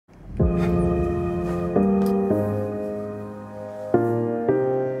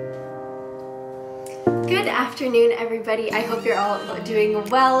afternoon, everybody. I hope you're all doing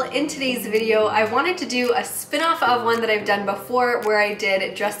well. In today's video, I wanted to do a spin-off of one that I've done before where I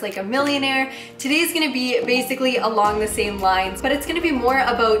did Dress Like a Millionaire. Today's gonna be basically along the same lines, but it's gonna be more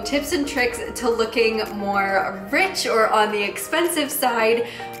about tips and tricks to looking more rich or on the expensive side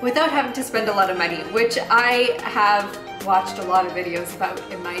without having to spend a lot of money, which I have watched a lot of videos about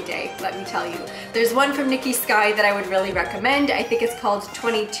in my day, let me tell you. There's one from Nikki Sky that I would really recommend. I think it's called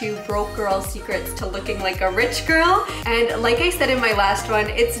 22 Broke Girl Secrets to Looking Like a Rich Girl. And like I said in my last one,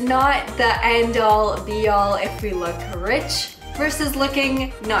 it's not the end all be all if we look rich versus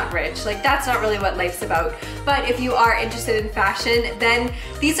looking not rich. Like, that's not really what life's about. But if you are interested in fashion, then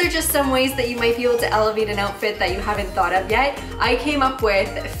these are just some ways that you might be able to elevate an outfit that you haven't thought of yet. I came up with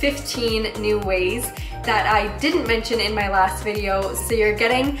 15 new ways that I didn't mention in my last video, so you're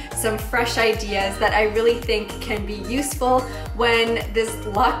getting some fresh ideas that I really think can be useful when this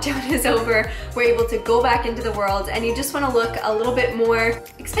lockdown is over. We're able to go back into the world and you just want to look a little bit more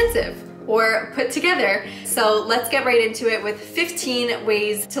expensive or put together. So let's get right into it with 15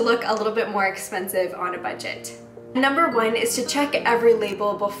 ways to look a little bit more expensive on a budget. Number one is to check every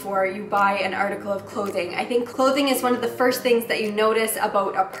label before you buy an article of clothing. I think clothing is one of the first things that you notice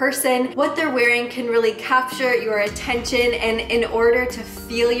about a person. What they're wearing can really capture your attention, and in order to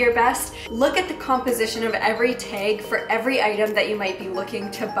feel your best, look at the composition of every tag for every item that you might be looking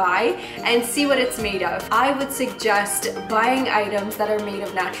to buy and see what it's made of. I would suggest buying items that are made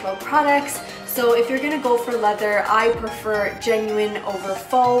of natural products. So if you're gonna go for leather, I prefer genuine over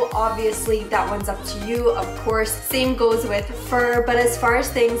faux. Obviously, that one's up to you, of course. Same goes with fur, but as far as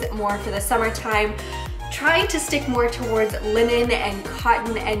things more for the summertime, try to stick more towards linen and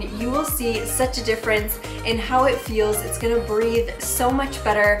cotton, and you will see such a difference in how it feels. It's gonna breathe so much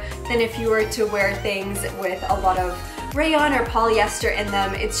better than if you were to wear things with a lot of rayon or polyester in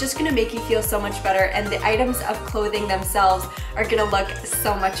them. It's just gonna make you feel so much better, and the items of clothing themselves are gonna look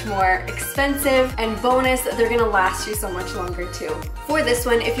so much more expensive, and bonus, they're gonna last you so much longer too. For this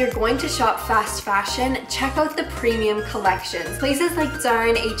one, if you're going to shop fast fashion, check out the premium collections. Places like Zara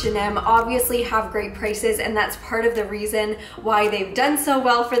and H&M obviously have great prices, and that's part of the reason why they've done so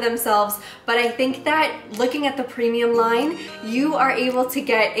well for themselves, but I think that looking at the premium line, you are able to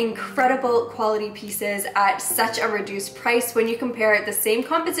get incredible quality pieces at such a reduced price when you compare the same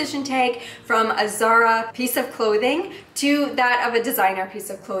composition tag from a Zara piece of clothing to that of a designer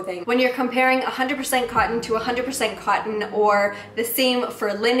piece of clothing. When you're comparing 100% cotton to 100% cotton, or the same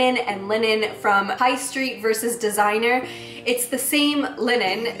for linen and linen from high street versus designer, it's the same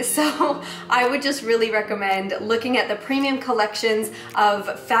linen. So I would just really recommend looking at the premium collections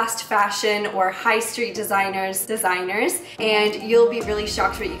of fast fashion or high street designers, and you'll be really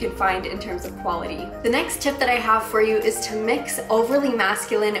shocked what you can find in terms of quality. The next tip that I have for you is to mix overly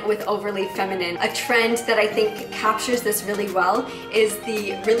masculine with overly feminine. A trend that I think captures this really well is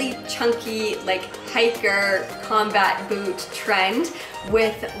the really chunky, like hiker combat boot trend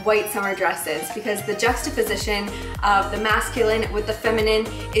with white summer dresses, because the juxtaposition of the masculine with the feminine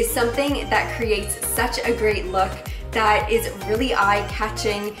is something that creates such a great look that is really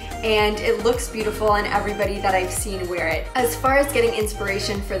eye-catching, and it looks beautiful on everybody that I've seen wear it. As far as getting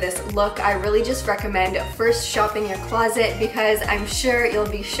inspiration for this look, I really just recommend first shopping your closet, because I'm sure you'll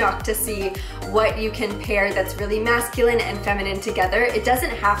be shocked to see what you can pair that's really masculine and feminine together. It doesn't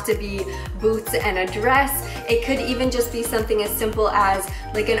have to be boots and a dress. It could even just be something as simple as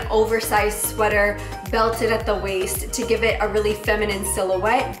like an oversized sweater belted at the waist to give it a really feminine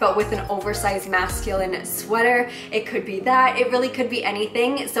silhouette, but with an oversized masculine sweater. It could be that. It really could be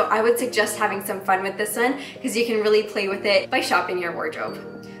anything. So I would suggest having some fun with this one, because you can really play with it by shopping your wardrobe.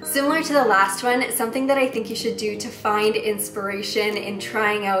 Similar to the last one, something that I think you should do to find inspiration in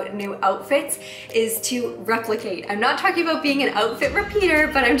trying out new outfits is to replicate. I'm not talking about being an outfit repeater,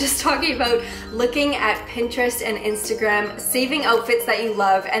 but I'm just talking about looking at Pinterest and Instagram, saving outfits that you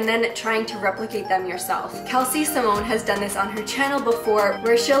love, and then trying to replicate them yourself. Kelsey Simone has done this on her channel before,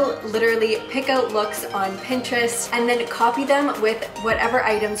 where she'll literally pick out looks on Pinterest and then copy them with whatever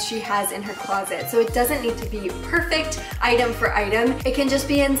items she has in her closet. So it doesn't need to be perfect item for item. It can just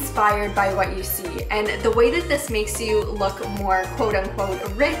be inspired by what you see. And the way that this makes you look more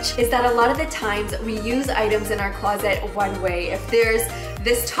quote-unquote rich is that a lot of the times we use items in our closet one way. If there's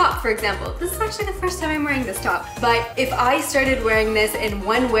this top, for example, this is actually the first time I'm wearing this top, but if I started wearing this in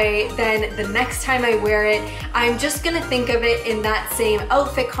one way, then the next time I wear it, I'm just gonna think of it in that same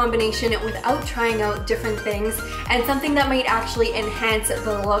outfit combination without trying out different things, and something that might actually enhance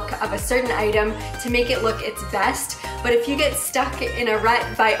the look of a certain item to make it look its best But if you get stuck in a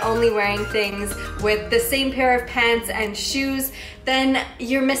rut by only wearing things with the same pair of pants and shoes, then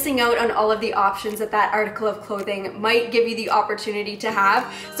you're missing out on all of the options that that article of clothing might give you the opportunity to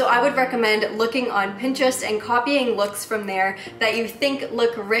have. So I would recommend looking on Pinterest and copying looks from there that you think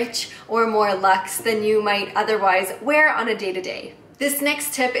look rich or more luxe than you might otherwise wear on a day-to-day. This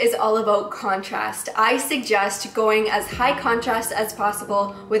next tip is all about contrast. I suggest going as high contrast as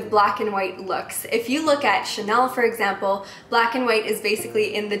possible with black and white looks. If you look at Chanel, for example, black and white is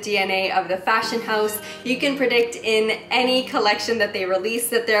basically in the DNA of the fashion house. You can predict in any collection that they release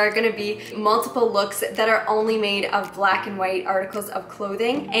that there are going to be multiple looks that are only made of black and white articles of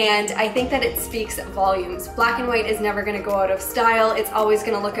clothing, and I think that it speaks volumes. Black and white is never going to go out of style. It's always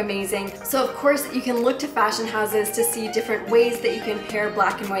going to look amazing. So of course you can look to fashion houses to see different ways that you can pair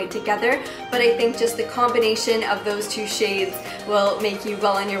black and white together, but I think just the combination of those two shades will make you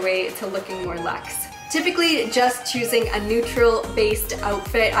well on your way to looking more luxe. Typically, just choosing a neutral based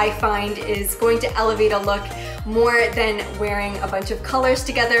outfit I find is going to elevate a look more than wearing a bunch of colors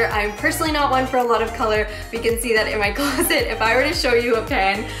together. I'm personally not one for a lot of color. We can see that in my closet. If I were to show you a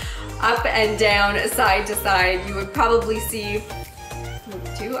pan up and down, side to side, you would probably see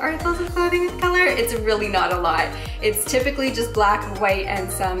 2 articles of clothing with color. It's really not a lot. It's typically just black, white,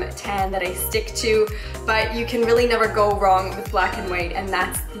 and some tan that I stick to, but you can really never go wrong with black and white, and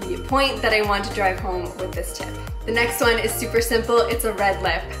that's the point that I want to drive home with this tip. The next one is super simple. It's a red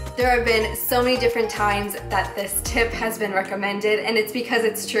lip. There have been so many different times that this tip has been recommended, and it's because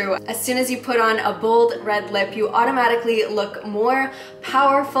it's true. As soon as you put on a bold red lip, you automatically look more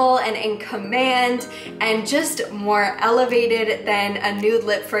powerful and in command and just more elevated than a nude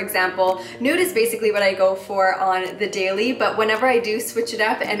lip, for example. Nude is basically what I go for on the daily, but whenever I do switch it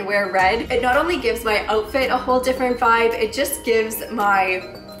up and wear red, it not only gives my outfit a whole different vibe, it just gives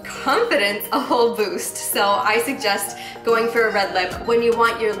my confidence a whole boost. So I suggest going for a red lip when you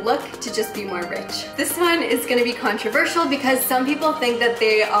want your look to just be more rich. This one is going to be controversial because some people think that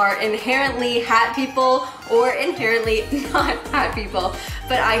they are inherently hat people or inherently not hat people,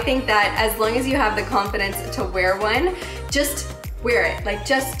 but I think that as long as you have the confidence to wear one, just wear it. Like,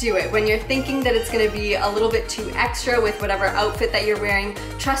 just do it. When you're thinking that it's gonna be a little bit too extra with whatever outfit that you're wearing,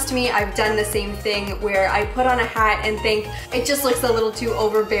 trust me, I've done the same thing where I put on a hat and think it just looks a little too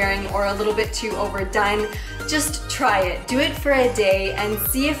overbearing or a little bit too overdone. Just try it. Do it for a day and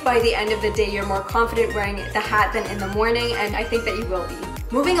see if by the end of the day you're more confident wearing the hat than in the morning, and I think that you will be.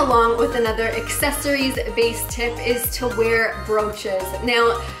 Moving along with another accessories-based tip is to wear brooches.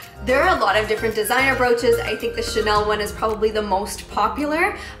 Now, there are a lot of different designer brooches. I think the Chanel one is probably the most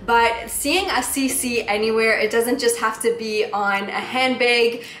popular, but seeing a CC anywhere, it doesn't just have to be on a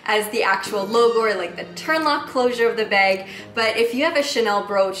handbag as the actual logo or like the turn lock closure of the bag, but if you have a Chanel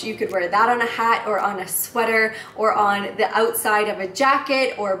brooch, you could wear that on a hat or on a sweater or on the outside of a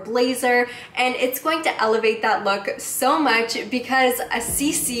jacket or blazer, and it's going to elevate that look so much because a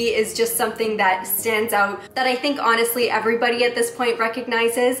CC is just something that stands out that I think honestly everybody at this point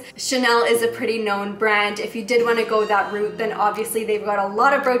recognizes. Chanel is a pretty known brand. If you did want to go that route, then obviously they've got a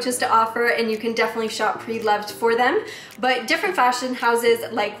lot of brooches to offer and you can definitely shop pre-loved for them. But different fashion houses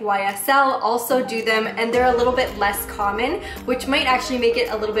like YSL also do them, and they're a little bit less common, which might actually make it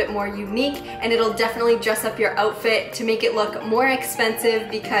a little bit more unique, and it'll definitely dress up your outfit to make it look more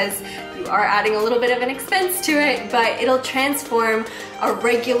expensive because you are adding a little bit of an expense to it, but it'll transform a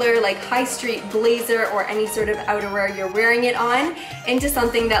regular like high street blazer or any sort of outerwear you're wearing it on into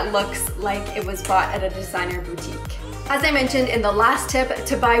something that looks like it was bought at a designer boutique. As I mentioned in the last tip,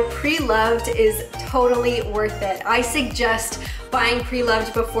 to buy pre-loved is totally worth it. I suggest buying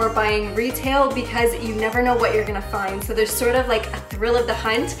pre-loved before buying retail because you never know what you're gonna find. So there's sort of like a thrill of the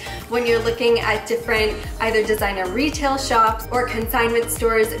hunt when you're looking at different either designer retail shops or consignment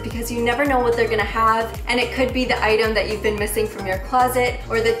stores because you never know what they're gonna have, and it could be the item that you've been missing from your closet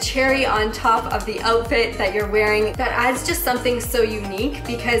or the cherry on top of the outfit that you're wearing that adds just something so unique,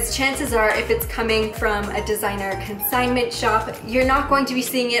 because chances are if it's coming from a designer consignment shop, you're not going to be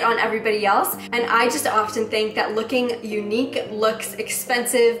seeing it on everybody else. And I just often think that looking unique looks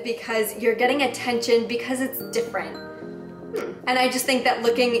expensive because you're getting attention because it's different. And I just think that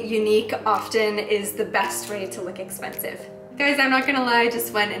looking unique often is the best way to look expensive. Guys, I'm not gonna lie, I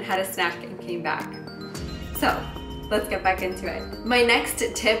just went and had a snack and came back. So, let's get back into it. My next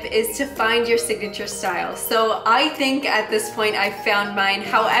tip is to find your signature style. So I think at this point I've found mine.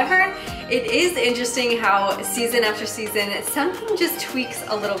 However, it is interesting how season after season, something just tweaks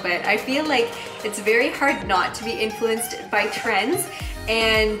a little bit. I feel like it's very hard not to be influenced by trends.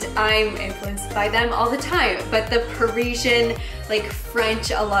 and I'm influenced by them all the time. But the Parisian, like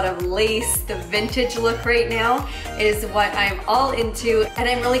French, a lot of lace, the vintage look right now is what I'm all into, and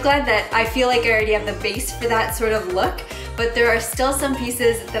I'm really glad that I feel like I already have the base for that sort of look, but there are still some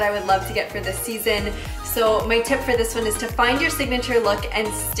pieces that I would love to get for this season. So my tip for this one is to find your signature look and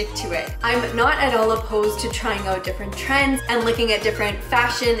stick to it. I'm not at all opposed to trying out different trends and looking at different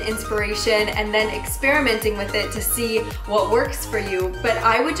fashion inspiration and then experimenting with it to see what works for you, but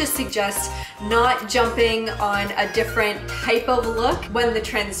I would just suggest not jumping on a different type of look when the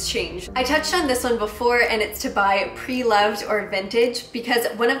trends change. I touched on this one before, and it's to buy pre-loved or vintage, because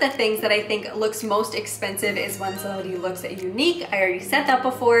one of the things that I think looks most expensive is when somebody looks unique. I already said that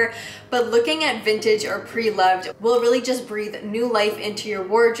before, but looking at vintage or pre-loved will really just breathe new life into your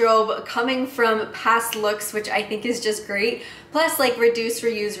wardrobe, coming from past looks, which I think is just great. Plus, like, reduce,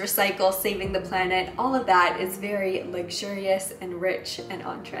 reuse, recycle, saving the planet, all of that is very luxurious and rich and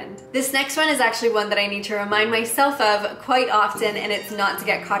on trend. This next one is actually one that I need to remind myself of quite often, and it's not to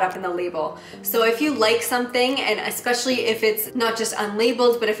get caught up in the label. So if you like something, and especially if it's not just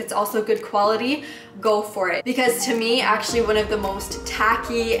unlabeled, but if it's also good quality, go for it. Because to me, actually one of the most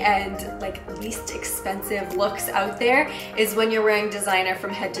tacky and like least expensive looks out there is when you're wearing designer from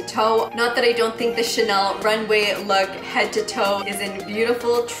head to toe. Not that I don't think the Chanel runway look head to toe isn't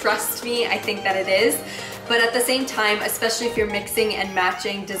beautiful, trust me, I think that it is. But at the same time, especially if you're mixing and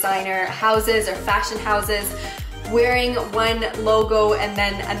matching designer houses or fashion houses, wearing one logo and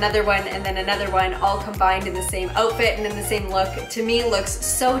then another one and then another one all combined in the same outfit and in the same look, to me looks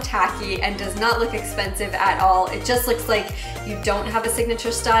so tacky and does not look expensive at all. It just looks like you don't have a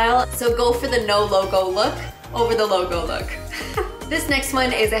signature style. So go for the no logo look over the logo look. This next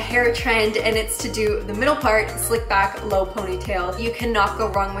one is a hair trend, and it's to do the middle part, slick back, low ponytail. You cannot go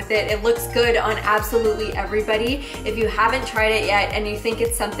wrong with it. It looks good on absolutely everybody. If you haven't tried it yet and you think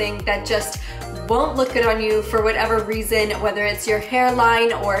it's something that just won't look good on you for whatever reason, whether it's your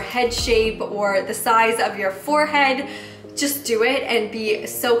hairline or head shape or the size of your forehead, just do it and be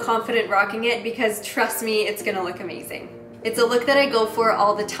so confident rocking it, because trust me, it's gonna look amazing. It's a look that I go for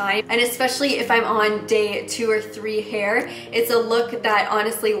all the time, and especially if I'm on day 2 or 3 hair, it's a look that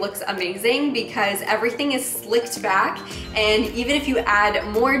honestly looks amazing because everything is slicked back, and even if you add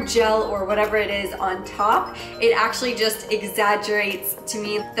more gel or whatever it is on top, it actually just exaggerates, to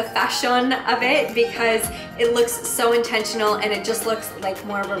me, the fashion of it, because it looks so intentional and it just looks like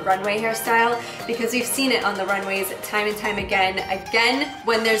more of a runway hairstyle, because we've seen it on the runways time and time again,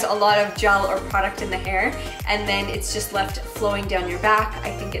 when there's a lot of gel or product in the hair and then it's just left flowing down your back.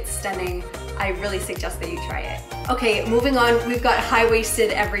 I think it's stunning. I really suggest that you try it. Okay, moving on, we've got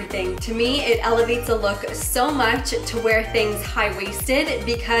high-waisted everything. To me, it elevates a look so much to wear things high-waisted,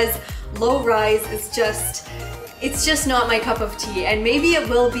 because low-rise is just, it's just not my cup of tea, and maybe it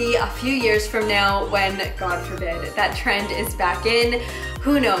will be a few years from now when, God forbid, that trend is back in.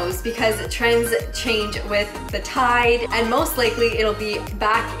 Who knows, because trends change with the tide, and most likely it'll be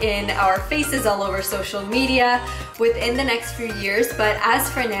back in our faces all over social media within the next few years. But as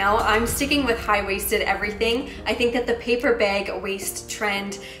for now, I'm sticking with high-waisted everything. I think that the paper bag waist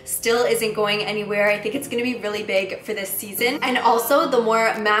trend still isn't going anywhere. I think it's gonna be really big for this season. And also the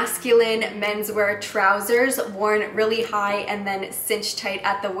more masculine menswear trousers worn really high and then cinched tight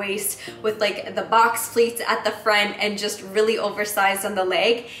at the waist with like the box pleats at the front and just really oversized on the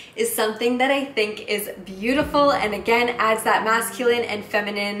leg is something that I think is beautiful, and again adds that masculine and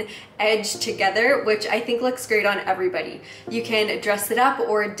feminine edge together, which I think looks great on everybody. You can dress it up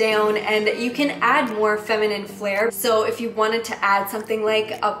or down, and you can add more feminine flair. So if you wanted to add something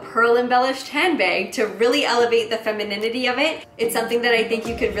like a pearl embellished handbag to really elevate the femininity of it, it's something that I think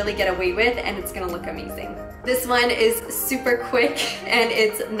you could really get away with, and it's gonna look amazing. This one is super quick, and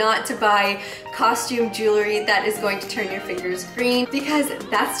it's not to buy costume jewelry that is going to turn your fingers green, because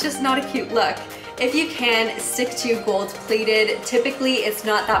that's just not a cute look. If you can, stick to gold plated. Typically, it's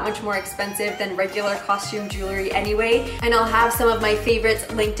not that much more expensive than regular costume jewelry anyway, and I'll have some of my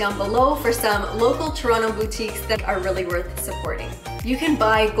favorites linked down below for some local Toronto boutiques that are really worth supporting. You can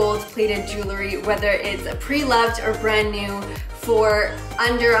buy gold plated jewelry, whether it's pre-loved or brand new, for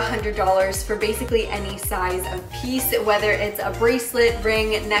under $100 for basically any size of piece, whether it's a bracelet,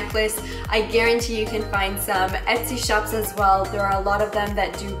 ring, necklace. I guarantee you can find some Etsy shops as well. There are a lot of them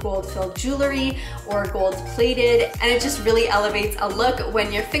that do gold filled jewelry or gold plated, and it just really elevates a look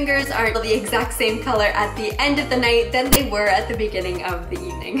when your fingers aren't the exact same color at the end of the night than they were at the beginning of the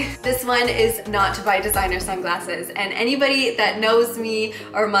evening. This one is not to buy designer sunglasses, and anybody that knows me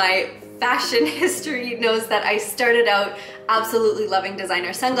or my fashion history knows that I started out absolutely loving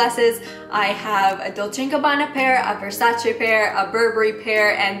designer sunglasses. I have a Dolce & Gabbana pair, a Versace pair, a Burberry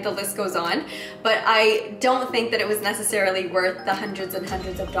pair, and the list goes on. But I don't think that it was necessarily worth the hundreds and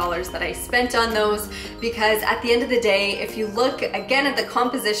hundreds of dollars that I spent on those, because at the end of the day, if you look again at the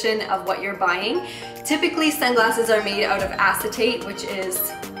composition of what you're buying, typically sunglasses are made out of acetate, which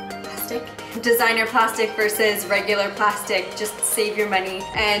is plastic. Designer plastic versus regular plastic, just save your money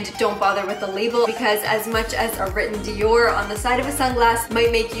and don't bother with the label, because as much as a written Dior on the side of a sunglass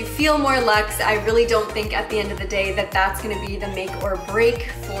might make you feel more luxe, I really don't think at the end of the day that that's going to be the make or break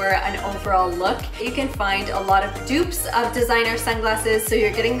for an overall look. You can find a lot of dupes of designer sunglasses, so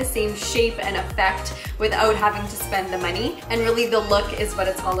you're getting the same shape and effect without having to spend the money, and really the look is what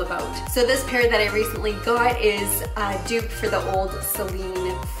it's all about. So this pair that I recently got is a dupe for the old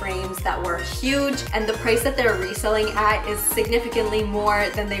Celine frames that were huge, and the price that they're reselling at is significantly more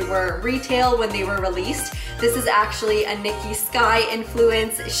than they were retail when they were released. This is actually a Nikki Sky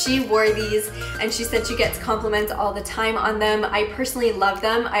influence. She wore these and she said she gets compliments all the time on them. I personally love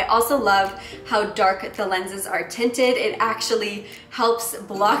them. I also love how dark the lenses are tinted. It actually helps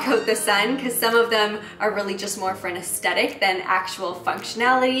block out the sun, because some of them are really just more for an aesthetic than actual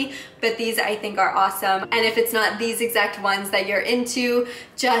functionality, but these I think are awesome. And if it's not these exact ones that you're into,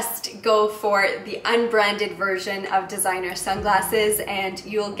 just go for the unbranded version of designer sunglasses and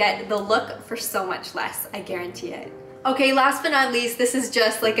you'll get the look for so much less, I guarantee it. Okay, last but not least, this is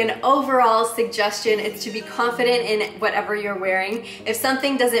just like an overall suggestion. It's to be confident in whatever you're wearing. If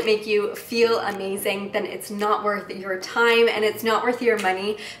something doesn't make you feel amazing, then it's not worth your time and it's not worth your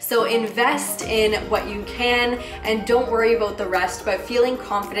money. So invest in what you can and don't worry about the rest, but feeling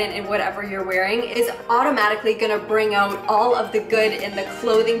confident in whatever you're wearing is automatically gonna bring out all of the good in the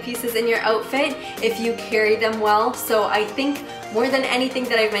clothing pieces in your outfit if you carry them well. So I think more than anything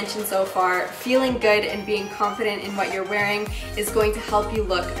that I've mentioned so far, feeling good and being confident in what you're wearing is going to help you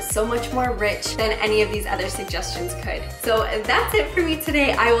look so much more rich than any of these other suggestions could. So that's it for me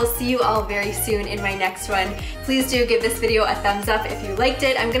today. I will see you all very soon in my next one. Please do give this video a thumbs up if you liked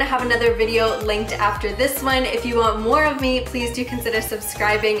it. I'm gonna have another video linked after this one. If you want more of me, please do consider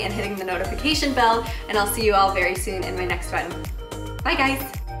subscribing and hitting the notification bell, and I'll see you all very soon in my next one. Bye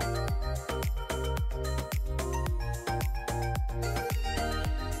guys!